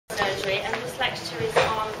surgery, and this lecture is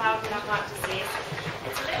on valvular heart disease.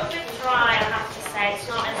 It's a little bit dry, I have to say. It's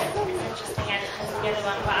not as interesting as the other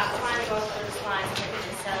one, but I'm trying to go through the slides quickly.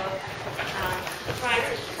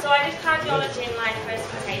 So I did cardiology in my first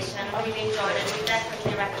rotation. I really enjoyed it. We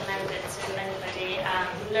definitely recommend it to anybody.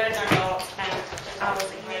 Learn a lot, and I was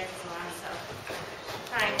a great as well. So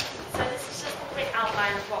thanks. So this is just a quick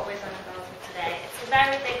outline of what we're going to go through today. It's a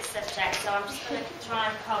very big subject, so I'm just going to try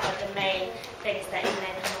and cover the main things that you may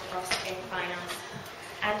come across in finance.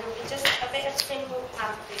 And it will be just a bit of simple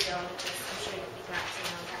pathophysiology. I'm sure you'll be glad to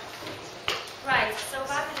know that. Right, so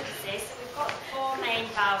valvular disease. So we've got 4 main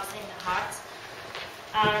valves in the heart.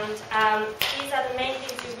 And these are the main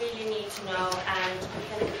things you really need to know. And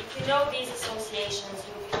if you know these associations,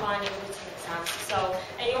 you'll be fine in written exams. So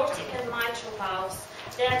aortic and mitral valves,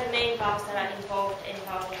 they're the main valves that are involved in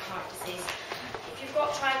valvular heart disease. If you've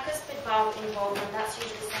got tricuspid valve involvement, that's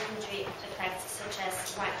usually secondary effects such as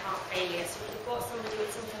right heart failure. So if you've got somebody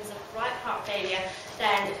with symptoms of right heart failure,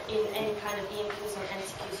 then in any kind of EMQs or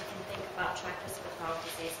NCQs, you can think about tricuspid valve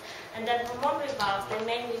disease. And then pulmonary valves, they're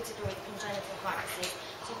mainly to do with congenital heart disease.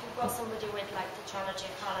 So if you've got somebody with like tetralogy,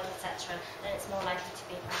 Harlan, etc., then it's more likely to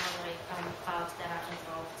be pulmonary valves that are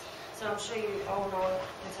involved. So I'm sure you all know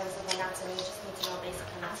in terms of anatomy, you just need to know basic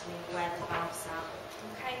anatomy where the valves are.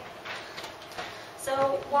 Okay?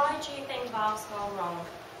 So why do you think valves go wrong?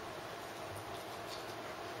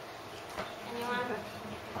 Anyone?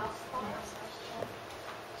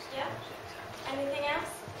 Yeah? Anything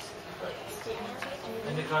else?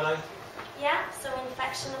 Endocarditis? Yeah, so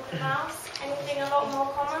infection of the valves. Anything a lot more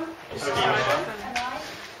common? Yeah,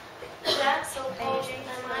 so cold,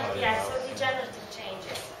 yeah, so degenerative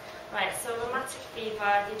changes. Right, so rheumatic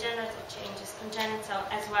fever, degenerative changes, congenital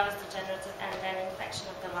as well as degenerative, and then infection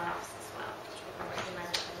of the valves as well, which we've already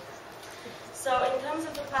mentioned. So in terms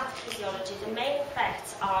of the pathophysiology, the main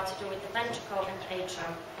effects are to do with the ventricle and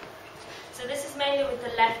atrium. So this is mainly with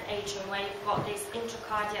the left atrium where you've got these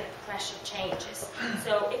intracardiac pressure changes.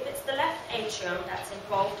 So if it's the left atrium that's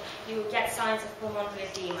involved, you will get signs of pulmonary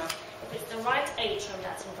edema. If it's the right atrium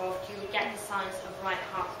that's involved, you will get the signs of right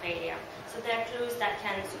heart failure. So there are clues that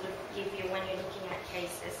can sort of give you when you're looking at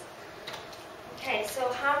cases. Okay, so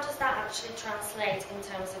how does that actually translate in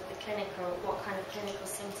terms of the clinical, what kind of clinical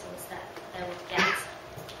symptoms that they would get?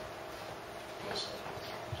 Patient.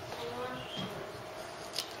 Anyone?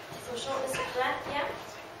 So shortness of breath, yeah?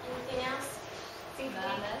 Anything else?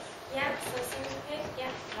 Syncope. Yeah, so syncope, yeah.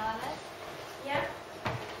 Blindness. Yeah.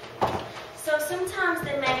 So sometimes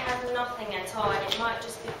they may have nothing at all, and it might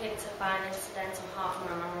just be picked up by an incidental heart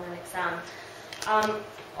murmur on an exam.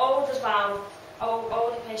 All the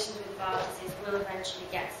patients with valve disease will eventually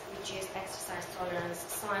get reduced exercise tolerance,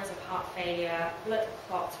 signs of heart failure, blood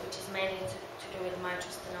clots, which is mainly to do with mitral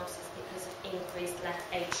stenosis because of increased left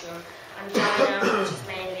atrium, angina, which is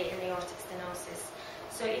mainly in aortic stenosis.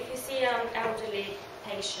 So if you see an elderly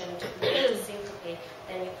patient with syncope,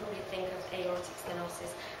 then you probably think of aortic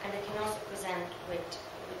stenosis, and they can also present with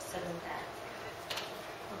sudden death.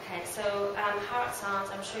 Okay, so heart sounds,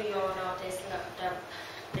 I'm sure you all know this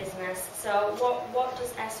business. So what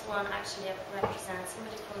does S1 actually represent?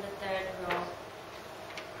 Somebody from the third row.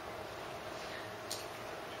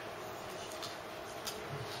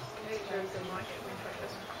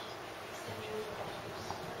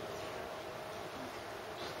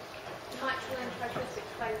 Mitral and tricuspid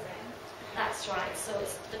closing. That's right. So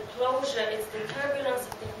it's the closure, it's the turbulence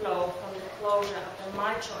of the flow from the closure of the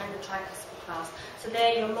mitral and the tricuspid valves. So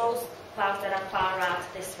they're your most valves that are far out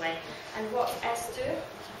this way. And what's S2?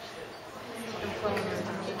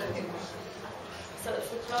 So it's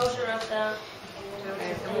the closure of the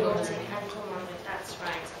aortic and pulmonary. That's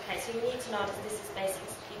right. Okay, so you need to know that this is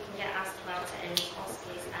basics. You can get asked about it in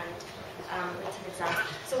OSCEs and written exams.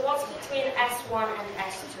 So what's between S1 and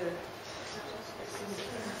S2?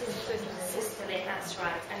 Systole, that's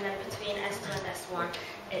right. And then between S2 and S1,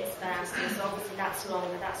 it's diastole. So obviously that's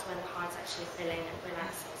longer. That's when the heart's actually filling and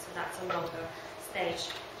relaxing. So that's a longer stage.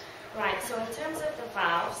 Right, so in terms of the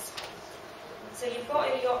valves, so you've got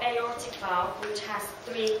your aortic valve, which has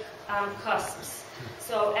 3 cusps.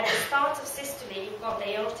 So at the start of systole, you've got the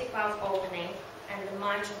aortic valve opening and the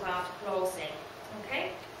mitral valve closing.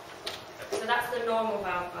 Okay? So that's the normal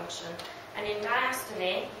valve function. And in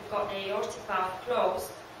diastole, you've got the aortic valve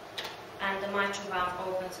closed and the mitral valve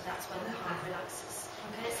open, so that's when the heart relaxes.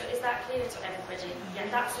 Okay, so is that clear to everybody? Yeah,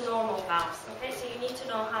 that's normal valves. Okay, so you need to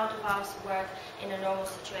know how the valves work in a normal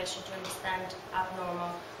situation to understand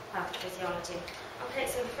abnormal pathophysiology. Okay,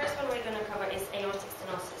 so the first one we're going to cover is aortic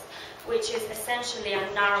stenosis, which is essentially a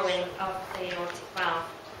narrowing of the aortic valve.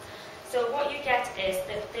 So what you get is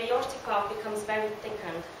that the aortic valve becomes very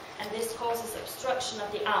thickened, and this causes obstruction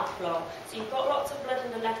of the outflow. So you've got lots of blood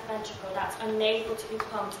in the left ventricle that's unable to be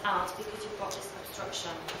pumped out because you've got this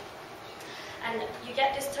obstruction. And you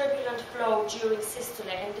get this turbulent flow during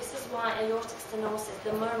systole, and this is why aortic stenosis,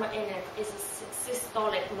 the murmur in it, is a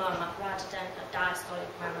systolic murmur rather than a diastolic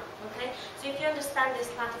murmur. Okay? So if you understand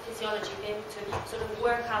this pathophysiology, you'll be able to sort of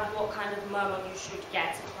work out what kind of murmur you should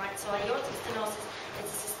get. Right? So aortic stenosis is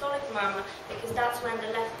a systolic murmur because that's when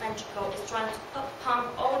the left ventricle is trying to pump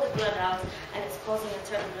all the blood out, and it's causing a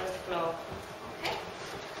turbulent flow. Okay?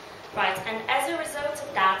 Right, and as a result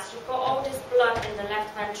of that, you've got all this blood in the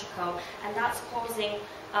left ventricle, and that's causing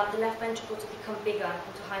the left ventricle to become bigger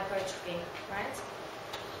into hypertrophy, right?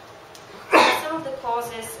 Some of the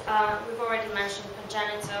causes we've already mentioned: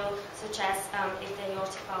 congenital, such as if the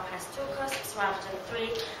aortic valve has 2 cusps rather than 3.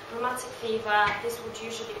 Rheumatic fever, this would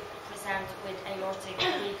usually present with aortic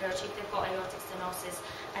regurg. If they've got aortic stenosis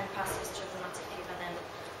and past history of rheumatic fever, then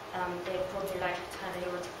they're probably likely to have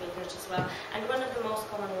aortic regurg as well. And one of the most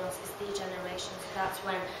common ones is degeneration, so that's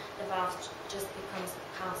when the valve just becomes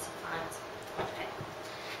calcified. Okay.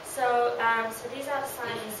 So, so these are the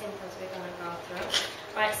signs and symptoms we're going to go through.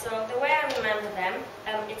 Right, so the way I remember them,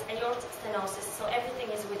 it's aortic stenosis, so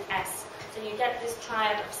everything is with S. So you get this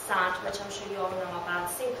triad of SAD, which I'm sure you all know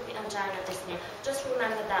about: syncope, angina, dyspnea. Just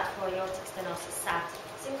remember that for aortic stenosis, SAD.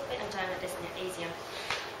 Syncope, angina, dyspnea, easier.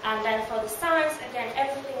 And then for the signs, again,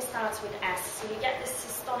 everything starts with S. So you get this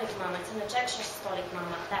systolic murmur, it's an ejection systolic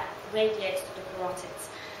murmur that radiates to the carotids.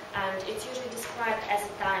 And it's usually described as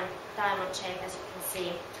a diamond shape, as you can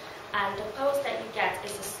see. And the pulse that you get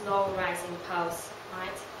is a slow rising pulse,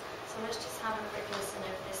 right? So let's just have a quick listen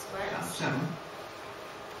if this works.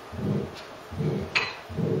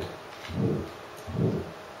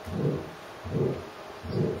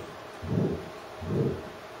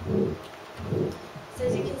 So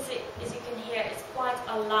as you can hear, it's quite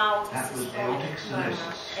a loud systolic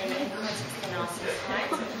murmur in aortic stenosis,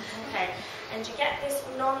 right? Okay, and you get this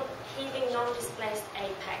non-heaving, non-displaced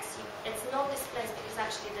apex. It's not displaced because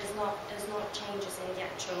actually there's not changes in the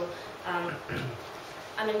actual.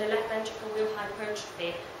 The left ventricle will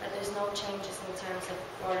hypertrophy, but there's no changes in terms of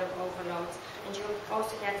volume overloads, and you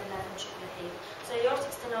also get a left ventricular heave. So aortic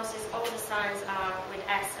stenosis, all the signs are with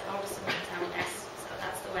S, and all the symptoms are with S. So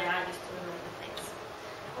that's the way I used to remember things.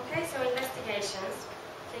 Okay, so investigations.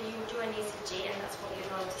 So you do an ECG, and that's what you're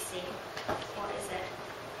going to see. What is it?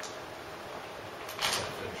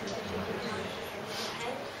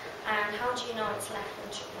 Okay. And how do you know it's left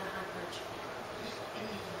ventricular hypertrophy?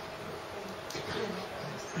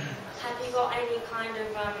 Have you got any kind of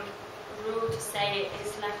rule to say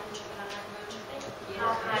it's left ventricular hypertrophy?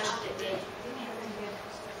 How high should it be?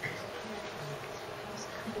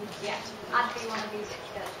 Yeah, I'd be one of these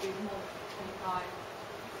that do more than 25.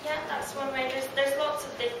 Yeah, that's one way. There's lots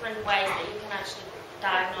of different ways that you can actually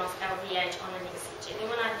diagnose LVH on an ECG. The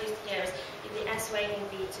one I've used here is if the S weighting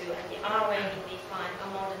V2 and the R weighting V5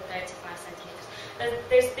 are more than 35 centimeters.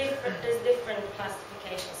 There's different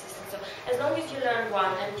classification systems. So as long as you learn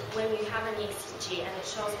one, and when you have an ECG and it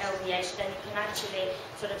shows LVH, then you can actually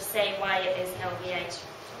sort of say why it is LVH.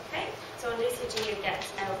 Okay? So on the ECG you get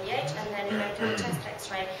LVH, and then you go to a chest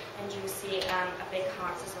X-ray and you see a big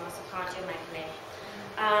heart as well, so cardiomegaly.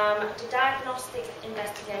 The diagnostic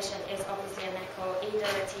investigation is obviously an echo, either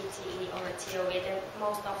a TTE or a TOE.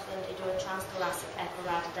 Most often they do a transthoracic echo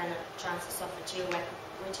rather than a transesophageal echo,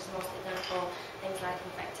 which is mostly done for things like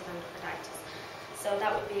infective endocarditis. So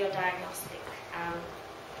that would be your diagnostic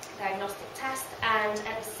test. And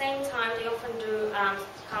at the same time, they often do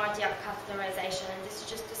cardiac catheterization, and this is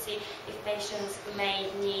just to see if patients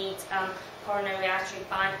may need coronary artery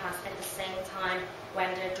bypass at the same time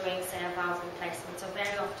when they're doing, say, a valve replacement. So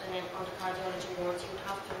very often on the cardiology wards, you would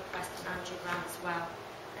have to request an angiogram as well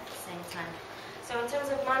at the same time. So in terms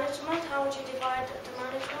of management, how would you divide the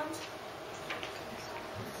management?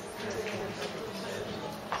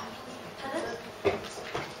 Pardon?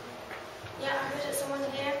 Yeah, I heard it, someone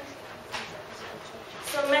here.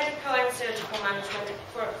 So medical and surgical management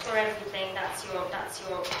for everything, that's your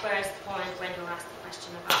first point when you're asked a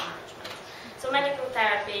question about management. So medical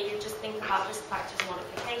therapy, you just think about risk factors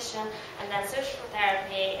modification, and then surgical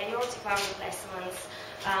therapy, aortic valve replacements,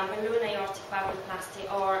 balloon aortic valvuloplasty,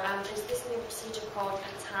 or there's this new procedure called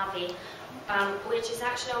a TAVI, which is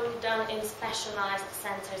actually only done in specialised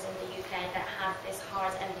centres in the UK that have this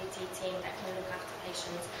hard MDT team that can look after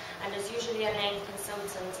patients. And there's usually a named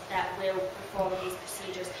consultant that will perform these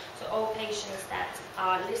procedures. So all patients that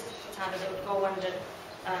are listed for TAVI, they would go under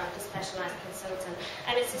the specialized consultant.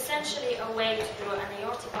 And it's essentially a way to do an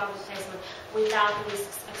aortic valve replacement without the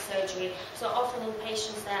risks of surgery. So often in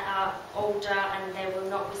patients that are older and they will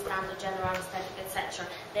not withstand the general anesthetic, etc.,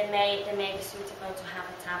 they may be suitable to have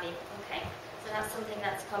a TAVI. Okay, so that's something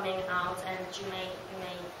that's coming out, and you may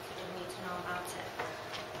need to know about it.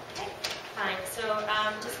 Okay, fine. So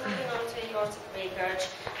just moving on to aortic regurg.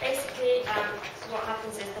 Basically, what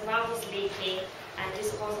happens is the valve is leaky, and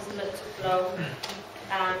this causes blood to flow.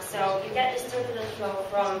 So you get this turbulent flow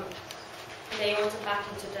from the aorta back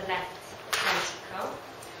into the left ventricle.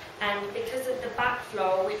 And because of the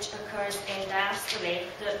backflow, which occurs in diastole,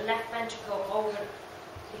 the left ventricle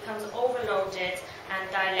becomes overloaded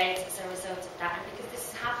and dilates as a result of that. And because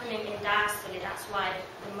this is happening in diastole, that's why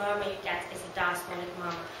the murmur you get is a diastolic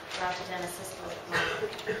murmur rather than a systolic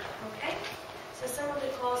murmur. Okay? So some of the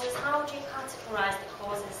causes, how would you categorize the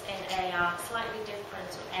causes in AR? Slightly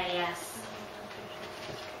different to AS.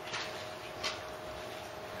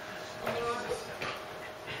 Anyone?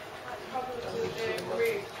 Problems with the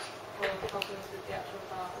root or problems with the actual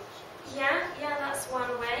valve. Yeah, that's one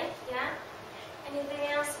way, yeah. Anything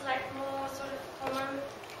else, like more sort of common?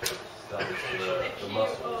 The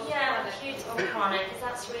muscle. Yeah, acute or chronic, because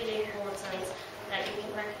that's really important that you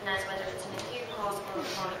can recognize whether it's an acute cause or a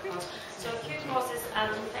chronic cause. So acute cause is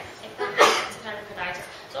infective endocarditis.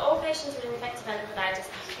 So all patients with infective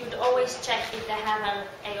endocarditis, you would always check if they have an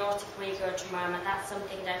aortic regurg murmur. That's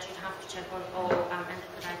something that you'd have to check on all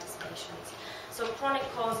endocarditis patients. So chronic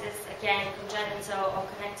causes, again, congenital or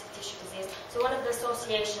connective tissue disease. So one of the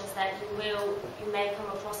associations that you may come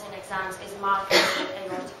across in exams is markers with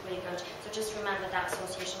aortic regurg. So just remember that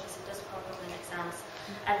association because it does pop up in exams.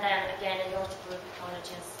 And then again, aortic root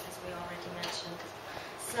pathology, as we already mentioned.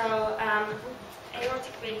 So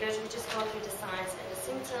aortic regurg, we just go through the signs and the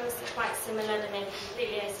symptoms. They're quite similar. They may be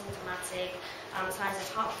completely asymptomatic, signs of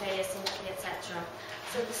heart failure, syncope, etc.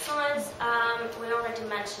 So the signs, we already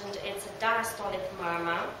mentioned, it's a diastolic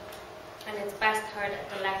murmur, and it's best heard at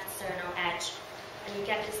the left sternal edge, and you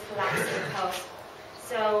get this collapsing pulse.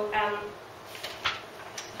 So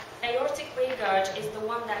aortic regurg is the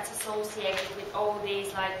one that's associated with all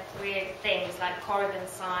these like weird things like Corrigan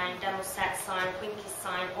sign, Demosette sign, Quincke's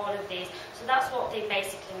sign, all of these. So that's what they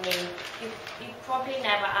basically mean. You probably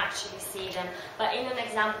never actually see them, but in an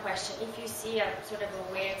exam question, if you see a sort of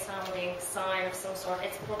a weird sounding sign of some sort,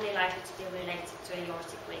 it's probably likely to be related to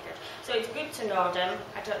aortic regurg. So it's good to know them.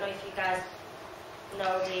 I don't know if you guys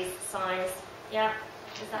know these signs. Yeah,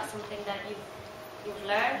 is that something that you've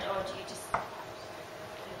learned, or do you just?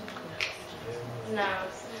 No.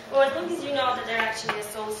 Well, as long as you know that they're actually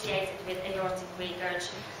associated with aortic regurg,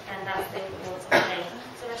 and that's the important thing.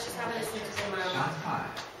 So let's just have a listen to the murmur.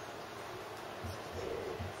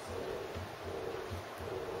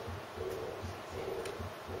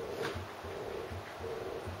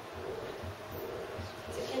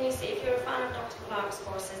 So can you see, if you're a fan of Dr. Clark's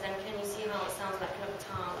courses, then can you see how it sounds like an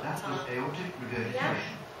octave? That was aortic regurgitation. Yeah.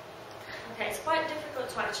 Okay, it's quite difficult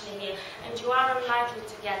to actually hear, and you are unlikely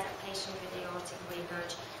to get a patient with aortic regurg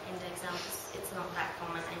in the exam because it's not that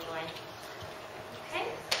common anyway. Okay,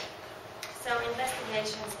 so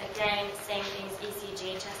investigations, again, same things,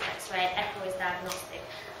 ECG, chest x-ray, echo is diagnostic,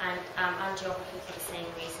 and angiography for the same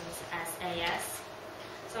reasons as AS.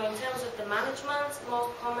 So in terms of the management,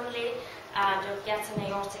 most commonly, they'll get an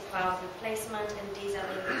aortic valve replacement, and these are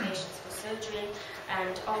the indications for surgery,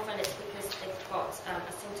 and often it's because they've got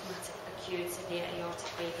a symptomatic acute severe aortic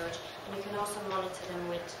regurg, and you can also monitor them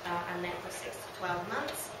with a neck for 6 to 12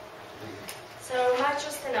 months. So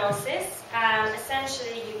mitral stenosis,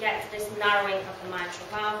 essentially you get this narrowing of the mitral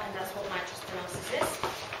valve, and that's what mitral stenosis is,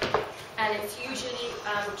 and it's usually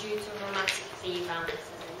due to rheumatic fever.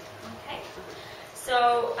 Okay.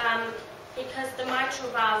 So because the mitral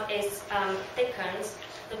valve is thickened,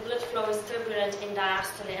 the blood flow is turbulent in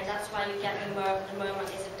diastole, and that's why you get the murmur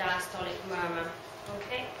is a diastolic murmur.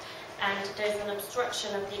 Okay, and there's an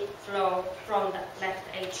obstruction of the flow from the left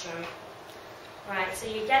atrium. Right, so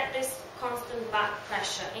you get this constant back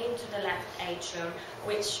pressure into the left atrium,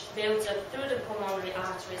 which builds up through the pulmonary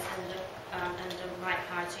arteries and the right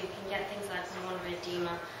heart. So you can get things like pulmonary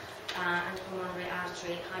edema and pulmonary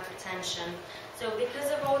artery hypertension. So because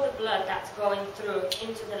of all the blood that's going through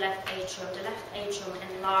into the left atrium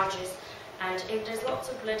enlarges, and if there's lots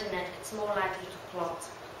of blood in it, it's more likely to clot.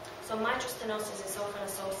 So mitral stenosis is often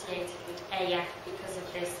associated with AF because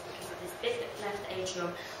of this big left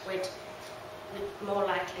atrium with more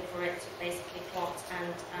likely for it to basically clot,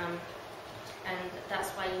 and that's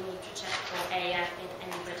why you need to check for AF in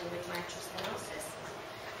anybody with mitral stenosis.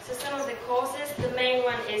 So some of the causes, the main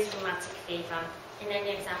one is rheumatic fever. In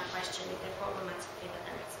any exam question, if they've got rheumatic fever,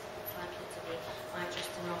 then it's likely to be mitral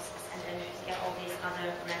stenosis, and then you can get all these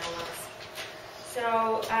other rare ones.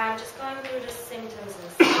 So just going through the symptoms and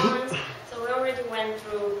signs. So we already went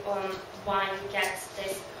through why you get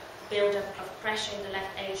this buildup of pressure in the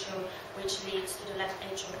left atrium, which leads to the left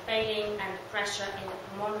atrium failing and the pressure in the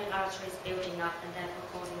pulmonary arteries building up and therefore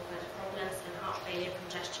causing further problems and heart failure,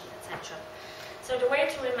 congestion, etc. So the way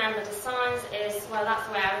to remember the signs is, well, that's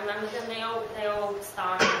the way I remember them. They all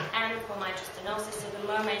start with M for mitral stenosis. So the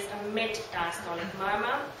murmur is a mid-diastolic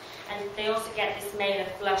murmur, and they also get this malar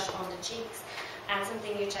flush on the cheeks. And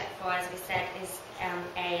something you check for, as we said, is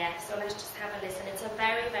AF. So let's just have a listen. It's a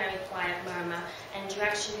very, very quiet murmur, and you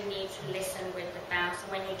actually need to listen with the bell.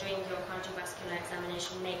 So when you're doing your cardiovascular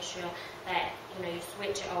examination, make sure that you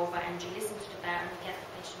switch it over and you listen to the bell and get the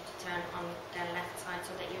patient to turn on their left side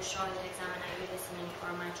so that you're showing the examiner you're listening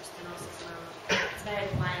for a mitral stenosis murmur. It's very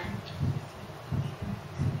quiet.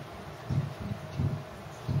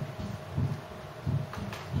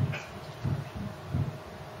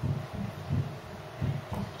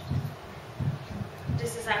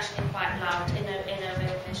 This is actually quite loud. In a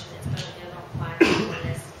real patient, it's going to be a lot quieter than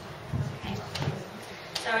this. Okay.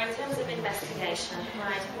 So in terms of investigation,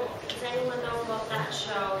 right, does anyone know what that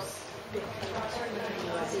shows?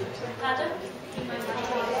 Pardon?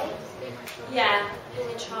 Yeah,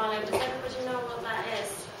 hemitrale. Does everybody know what that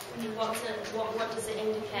is? What does it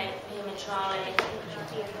indicate, hemitrale?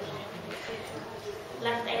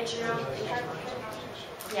 Left atrium?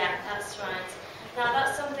 Yeah, that's right. Now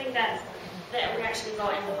that's something that we actually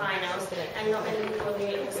got in the finals, and not many people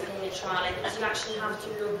knew it was hemitrale, because you actually have to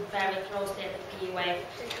look very closely at the P wave.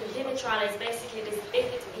 The hemitrale is basically this,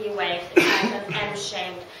 if it's P wave, it's kind of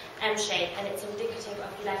M-shaped, and it's indicative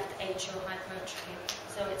of left atrial hypertrophy.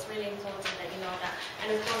 So it's really important that you know that.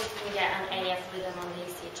 And of course you can get an AF rhythm on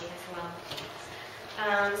the ECG as well.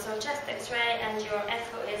 So chest X-ray, and your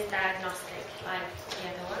echo is diagnostic, like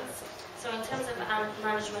the other ones. So in terms of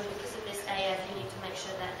management, because of this AF, you need to make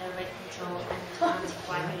sure that they're rate controlled and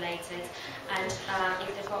anticoagulated. And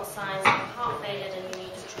if they've got signs of heart failure, then you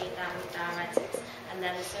need to treat that with diuretics. And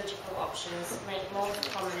then the surgical options,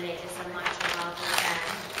 most commonly, is a mitral valve repair.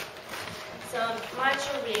 So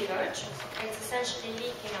mitral regurg, it's essentially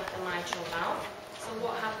leaking of the mitral valve. So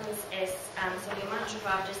what happens is, so your mitral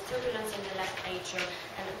valve, there's turbulence in the left atrium,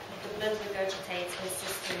 and the blood regurgitates in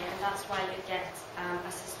systole, and that's why you get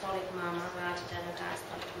a systolic murmur rather than a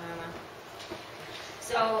diastolic murmur.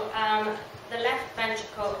 So the left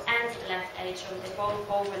ventricle and the left atrium, they both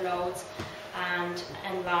overload and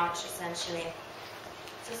enlarge essentially.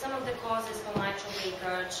 So some of the causes for mitral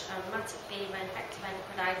regurg, rheumatic fever, infective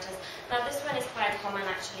endocarditis. Now this one is quite common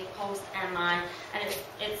actually post-MI, and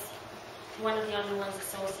it's one of the only ones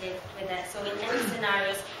associated with it. So in any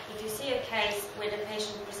scenarios, if you see a case with a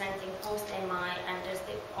patient presenting post-MI and there's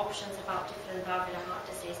the options about different valvular heart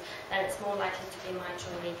disease, then it's more likely to be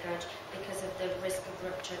mitral regurg because of the risk of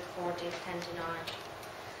ruptured cardiac tendini.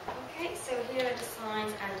 Okay, so here are the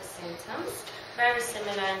signs and the symptoms. Very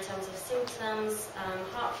similar in terms of symptoms,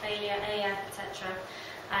 heart failure, AF, etc.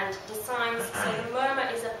 And the signs, so the murmur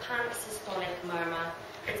is a pan-systolic murmur.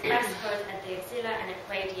 It's best heard at the axilla and it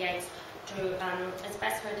radiates through, it's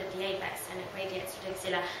best heard at the apex and it radiates to the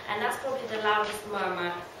axilla. And that's probably the loudest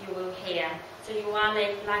murmur you will hear. So you are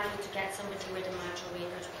likely to get somebody with a mitral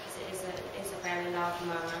regurg because it is a very loud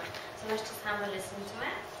murmur. So let's just have a listen to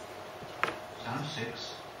it. Sound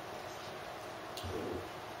 6.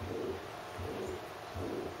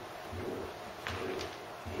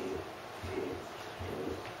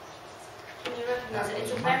 Can you recognize it?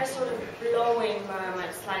 It's a very sort of blowing murmur.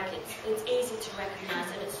 It's like it's easy to recognize,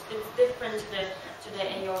 and it's different to the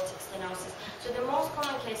aortic stenosis. So the most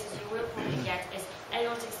common cases you will probably get is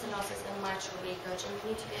aortic stenosis and mitral regurg, and you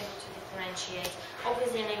need to be able to differentiate.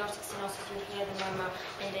 Obviously, in aortic stenosis, you hear the murmur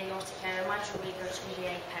in the aortic area, mitral regurg in the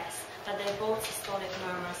apex, but they're both systolic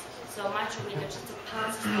murmurs. So mitral regurg is a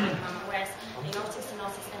pan-systolic murmur, whereas aortic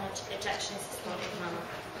stenosis and ejection is systolic murmur.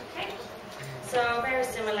 Okay. So very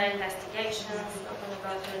similar investigations. I'm going to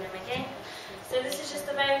go through them again. So this is just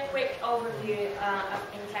a very quick overview of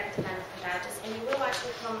infective endocarditis, and you will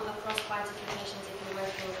actually come across quite a few patients if you work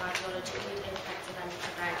in cardiology with infective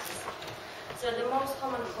endocarditis. So the most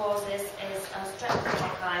common causes is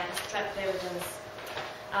streptococci, strep viridans,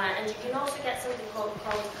 and you can also get something called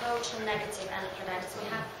culture negative endocarditis. We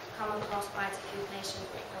have come across quite a few patients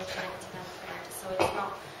with culture negative endocarditis, so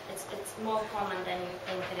it's more common than you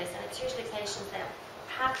think it is, and it's usually patients that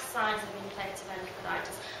have signs of infective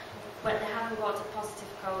endocarditis, but they haven't got a positive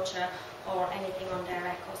culture or anything on their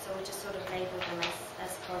record, so we just sort of label them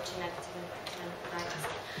as culture negative infective endocarditis.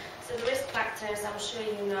 So the risk factors, I'm sure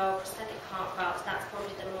you know, prosthetic heart valves, that's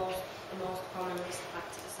probably the most common risk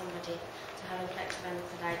factor for somebody to have infective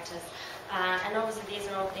endocarditis. And obviously these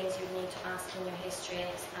are all things you need to ask in your history,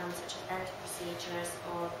 such as dental procedures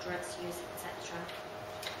or drugs use, etc.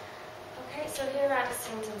 Okay, so here are the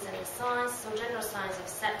symptoms and the signs. So general signs of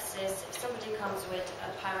sepsis. If somebody comes with a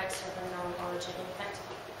pyrexia of unknown origin, infective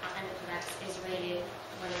endocarditis is really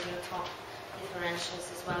one of your top differentials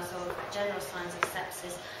as well. So general signs of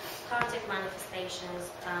sepsis, cardiac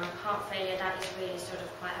manifestations, heart failure, that is really sort of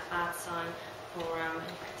quite a bad sign for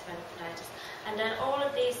infective endocarditis. And then all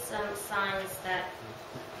of these signs that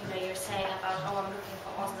you're saying about, oh, I'm looking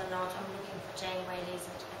for Osler nodes, I'm looking for Janeway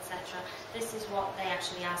lesions, etc. This is what they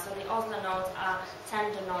actually are. So the Osler nodes are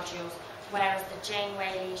tender nodules, whereas the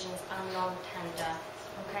Janeway lesions are non-tender.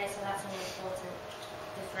 Okay, so that's an important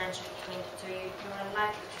differential between the two. You're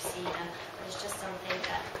unlikely to see them, but it's just something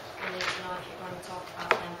that you need to know if you're going to talk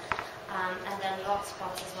about them. And then lot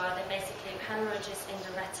spots as well. They're basically hemorrhages in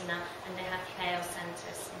the retina, and they have pale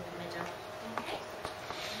centers in the middle. Okay.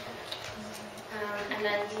 And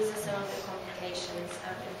then these are some of the complications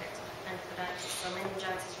of infective endocarditis. So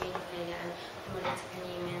meningitis, renal failure, and hemolytic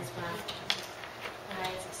anemia as well.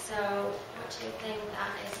 Right. So what do you think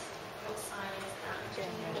that is? What sign is that?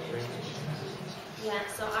 Yeah.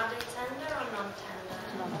 So are they tender or non-tender?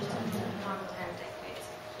 Non-tender. Great.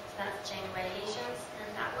 So that's Janeway lesions,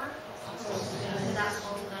 and that one. So that's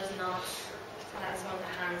all those nodes. So that's on the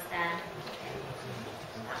hands there. Okay.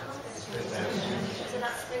 That one. So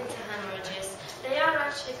that's splinter hemorrhages. They are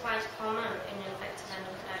actually quite common in infective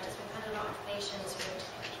endocarditis. We've had a lot of patients with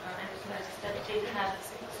endocarditis that did have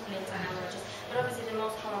splinter hemorrhages. But obviously the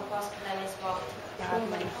most common cause for them is what?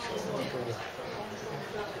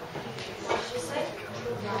 What did you say?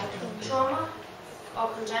 Trauma? Or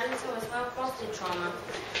congenital as well, prostate trauma.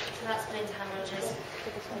 So that's splinter hemorrhages.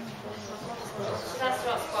 So that's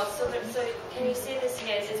lot spots. So can you see this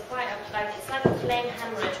here? It's quite it's like a plain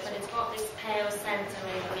hemorrhage, but it's got this pale center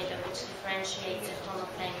in the middle, which differentiates it from a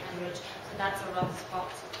plain hemorrhage. So that's a rough spot.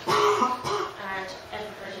 And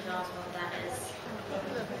everybody knows what that is.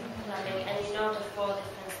 Plumbing. And you know the 4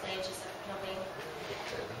 different stages of plumbing.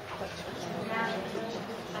 Yeah.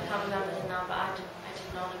 I can't remember them now, but I did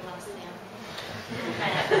know them last year.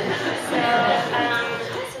 Okay.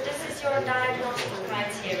 So this is your diagnostic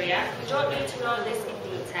criteria. You don't need to know this in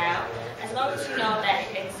detail, as long as you know that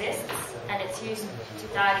it exists and it's used to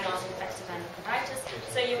diagnose infective endocarditis.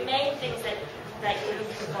 So your main things that you're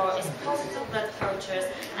looking for is positive blood cultures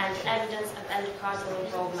and evidence of endocardial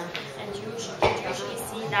involvement, and you usually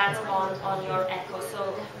see that on your echo.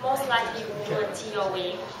 So most likely you will do a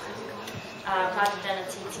TOE rather than a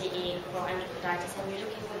TTE for endocarditis, and you're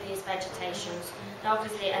looking for these vegetations. Now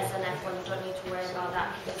obviously as an F1 you don't need to worry about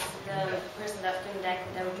that, because the person that's doing the echo,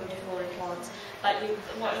 they will do the full report. But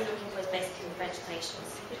what you're looking for is basically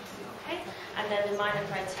vegetations. Okay? And then the minor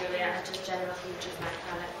criteria are just general features like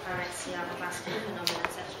pyrexia, vascular phenomena,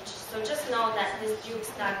 etc. So just know that this Duke's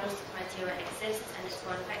diagnostic criteria exists, and it's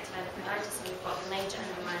for infective endocarditis, and you've got the major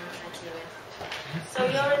and the minor criteria. So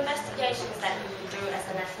your investigations that you can do as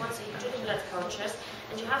an F1, so you do the blood cultures,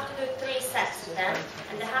 and you have to do 3 sets of them,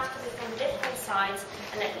 and they have to be from different sides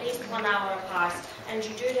and at least 1 hour apart, and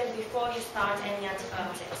you do them before you start any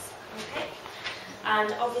antibiotics. Okay?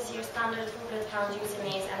 And obviously your standard full blood count using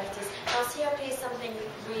these LFTs. Now CRP is something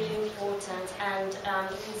really important, and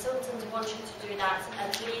the consultant wants you to do that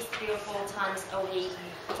at least 3 or 4 times a week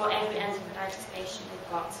for every endocarditis patient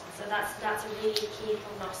you've got. So that's a really key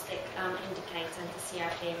prognostic indicator to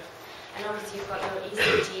CRP. And obviously you've got your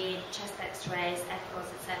ECG, chest x-rays,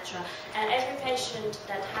 echoes, etc. And every patient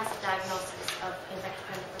that has a diagnosis of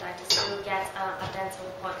infective endocarditis will get a dental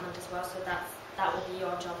appointment as well, so that will be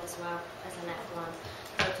your job as well as an F1.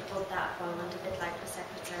 So to book that appointment, a bit like the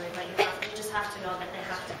secretary, but you just have to know that they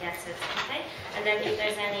have to get it, okay? And then if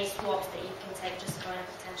there's any swabs that you can take just for a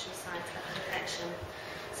potential site of infection.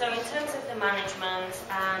 So in terms of the management,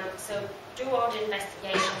 so do all the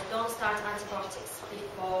investigations, don't start antibiotics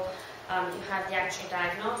before you have the actual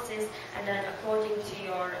diagnosis, and then according to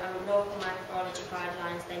your local microbiology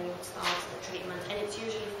guidelines, then you would start the treatment, and it's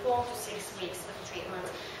usually 4 to 6 weeks of treatment,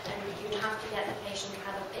 and you have to get the patient to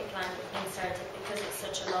have a PICC line inserted because it's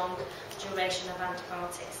such a long duration of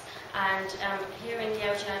antibiotics. And here in the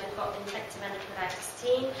LGI, they've got the infective endocarditis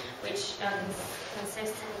team, which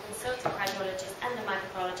consists of the consultant cardiologist and the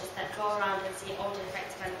microbiologist that go around and see all the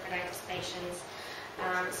infective endocarditis patients.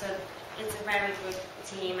 So it's a very good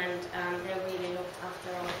team, and they really looked after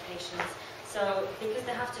all the patients. So because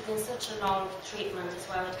they have to be in such a long treatment as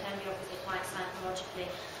well, it can be obviously quite psychologically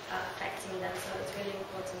affecting them. So it's really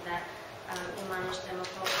important that we manage them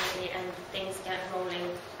appropriately and things get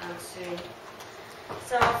rolling soon.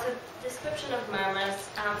 So the description of murmurs,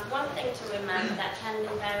 one thing to remember that can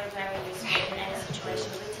be very, very useful in any situation,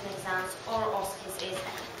 written exams or OSCEs, is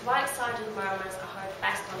right-sided murmurs are heard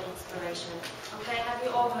best on inspiration. Okay, have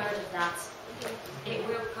you all heard of that? It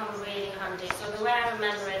will come really handy. So the way I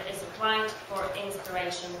remember it is right for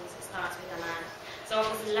inspiration, because it starts with an and. So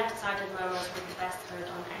obviously left-sided murmurs will be best heard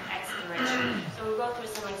on expiration. So we'll go through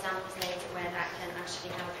some examples later where that can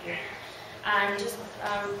actually help you. And just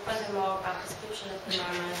furthermore about description of the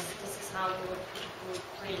murmurs, this is how we would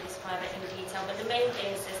really describe it in detail. But the main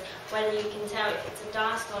thing is whether you can tell if it's a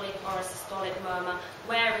diastolic or a systolic murmur,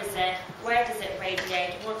 where is it, where does it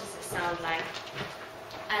radiate, what does it sound like.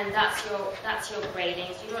 And that's your grading.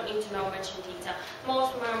 So you don't need to know much in detail.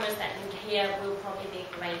 Most murmurs that you hear will probably be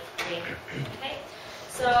grade 3. Okay?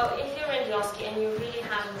 So if you're in the OSCE and you really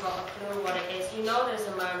haven't got a clue what it is, you know there's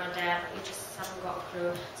a murmur there, but you just haven't got a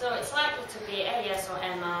clue. So it's likely to be a yes or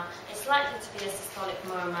MR. It's likely to be a systolic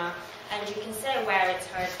murmur, and you can say where it's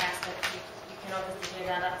heard best. You can obviously do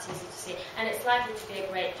that. That's easy to see. And it's likely to be a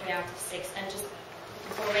grade 3 out of 6, and just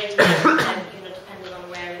for radiation, depending on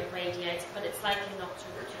where it radiates, but it's likely not to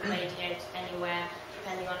radiate anywhere,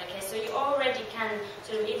 depending on the case. So you already can,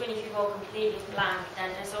 even if you go completely blank,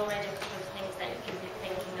 then there's already a couple of things that you can be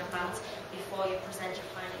thinking about before you present your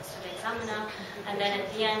findings to the examiner. And then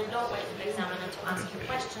at the end, don't wait for the examiner to ask you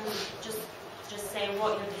questions, just say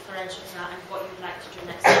what your differentials are and what you'd like to do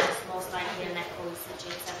next, which is most likely an echo,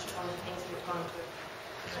 ECG, etc., all the things we've gone through.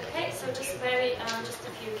 Okay, so just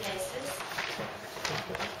a few cases.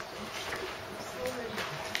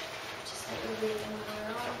 Just let me read them going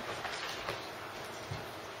on.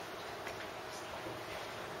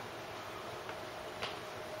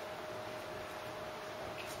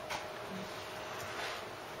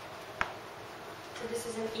 So this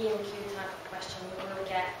is an EMQ type of question. You will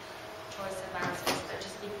get choice of answers, but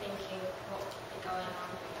just be thinking what would be going on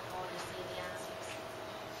before you see the answers.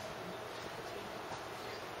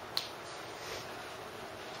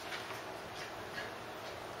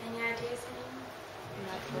 Any ideas?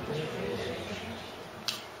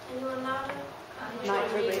 Anyone louder? Mitral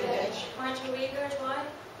regurg. Mitral regurg, why?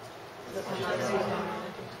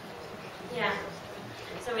 Yeah.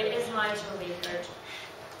 So it is mitral regurg.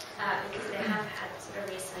 Because they have had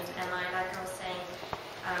a recent MI, like I was saying,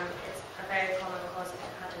 it's a very common cause if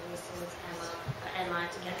they've had a recent MI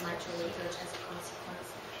to get mitral regurg as a consequence.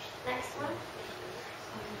 Next one.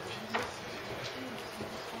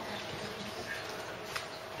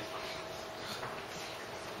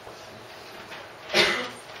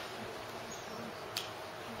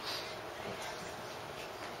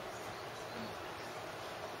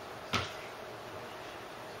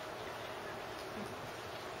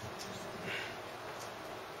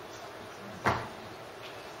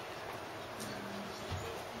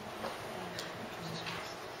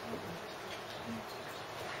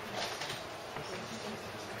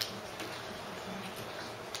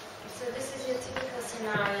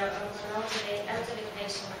 Scenario of an elderly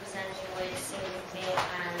patient presenting with sympathy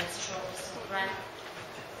and shortness of breath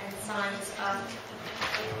and signs of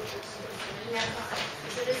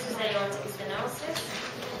so this is aortic stenosis.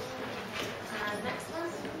 And next one.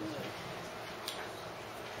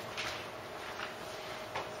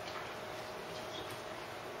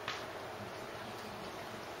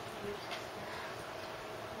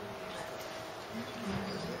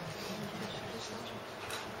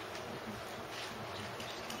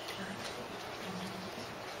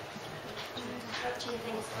 What do you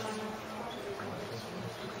think is going on?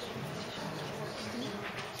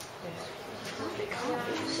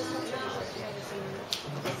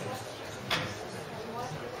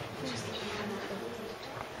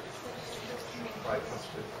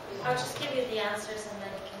 I'll just give you the answers and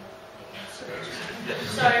then you can switch.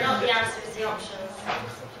 Sorry, not the answers, the options.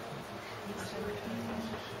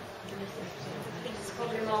 It's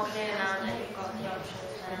probably more clear now that you've got the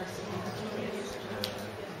options there.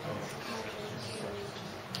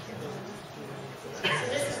 So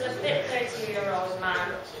this is a fit 30-year-old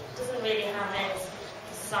man. Doesn't really have any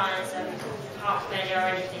signs of heart failure or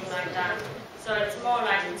anything like that. So it's more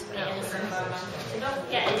likely to be innocent murmur. So don't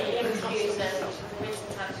forget any EMQs and written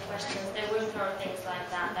type of questions. They will throw things like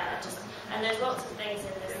that are just, and there's lots of things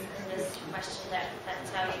in this question that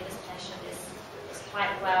tell you this patient is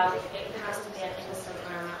quite well. It has to be an innocent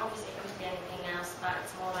murmur. Obviously it could be anything else, but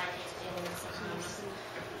it's more likely to be an innocent murmur.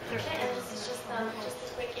 Okay, and this is just a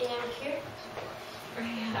quick EMQ.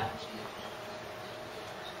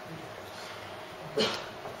 So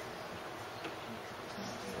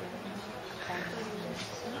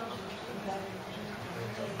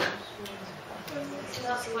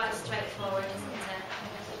that's quite straightforward, isn't it?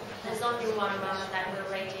 There's only one moment that will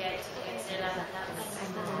radiate to the axilla, and that's the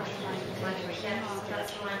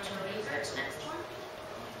mitral regurg. Next one.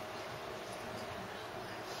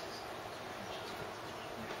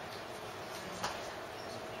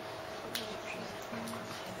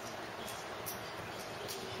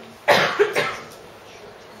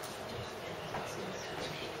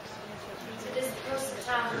 So this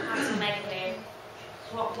prosopagnomegaly,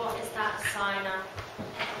 what is that sign of?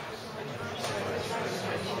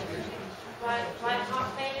 Right heart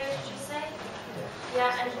failure, did you say?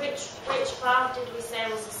 Yeah, and which valve did we say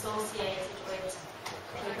was associated with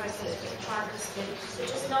tricuspid? So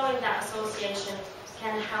just knowing that association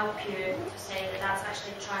can help you to say that that's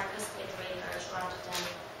actually tricuspid regurg rather than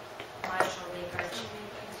mitral regurg.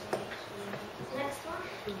 Next one.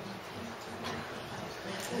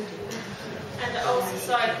 And also,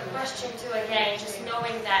 sorry, question 2 again, just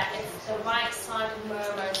knowing that if the right side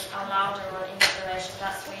murmurs are louder on inspiration,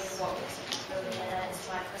 that's really what we're concluding that it's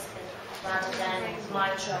tricuspid rather than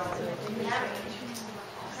mitral. Yeah?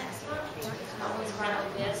 Next one. That one's quite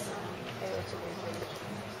obvious.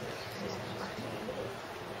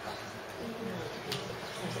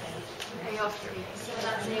 So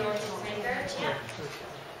that's aortic regurg, yeah?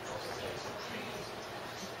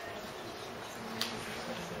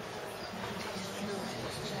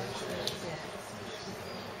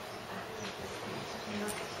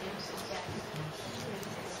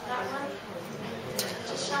 That one?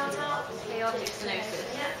 Just shout out. Aortic stenosis.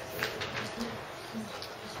 Yeah.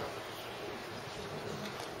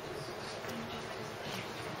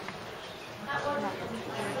 That one?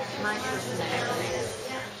 Mitral stenosis.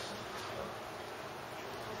 Yeah.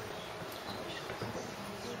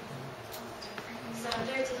 So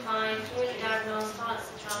 35, newly diagnosed heart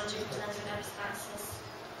centrology presented epistaxis.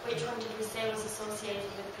 Which one did we say was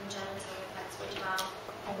associated with congenital effects? Which valve?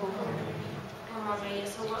 Pulmonary.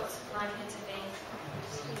 So what's likely to be?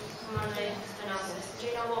 Pulmonary stenosis. Do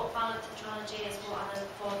you know what valve tetralogy is? What are the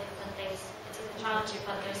 4 different things? It's a tetralogy,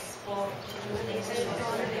 but there's 4 different things.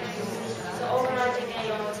 So overriding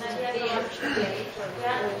aorta.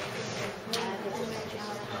 Yeah.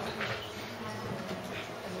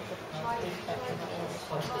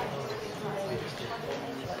 Which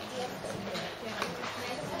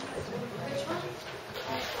one?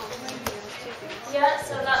 Yeah,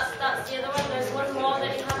 so that's the other one. There's one more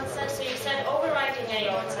that you haven't said. So you said overriding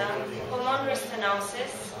aorta, pulmonary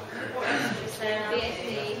stenosis. What else did you say now?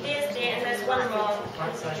 BSD, and there's one more.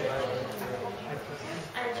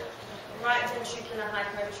 And right ventricular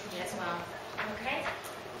hypertrophy as well. Okay?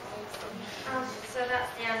 So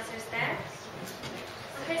that's the answers there.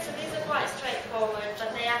 Okay, so these are quite straightforward,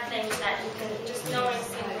 but they are things that you can, just knowing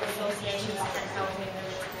simple associations can help you with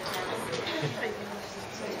the